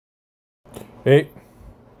Hey,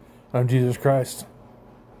 I'm Jesus Christ.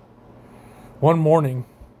 One morning,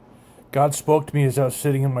 God spoke to me as I was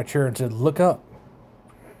sitting in my chair and said, "Look up."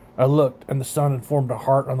 I looked, and the sun had formed a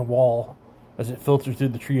heart on the wall as it filtered through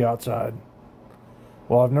the tree outside.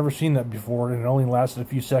 Well, I've never seen that before, and it only lasted a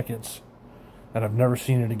few seconds, and I've never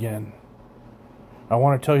seen it again. I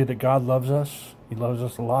want to tell you that God loves us. He loves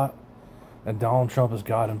us a lot, and Donald Trump is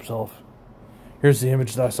God himself. Here's the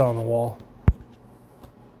image that I saw on the wall.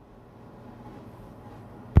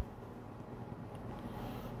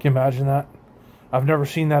 Can you imagine that? I've never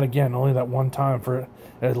seen that again, only that one time.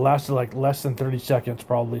 It lasted like less than 30 seconds,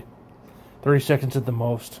 probably. 30 seconds at the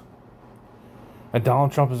most. And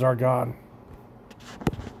Donald Trump is our God.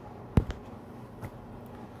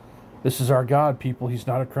 This is our God, people. He's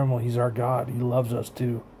not a criminal. He's our God. He loves us,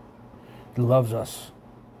 too. He loves us.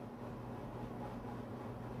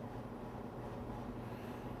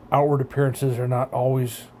 Outward appearances are not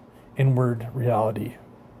always inward reality.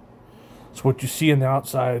 So what you see on the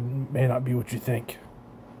outside may not be what you think.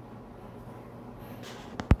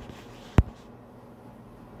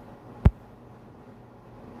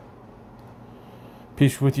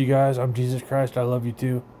 Peace with you guys. I'm Jesus Christ. I love you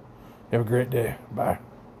too. Have a great day. Bye.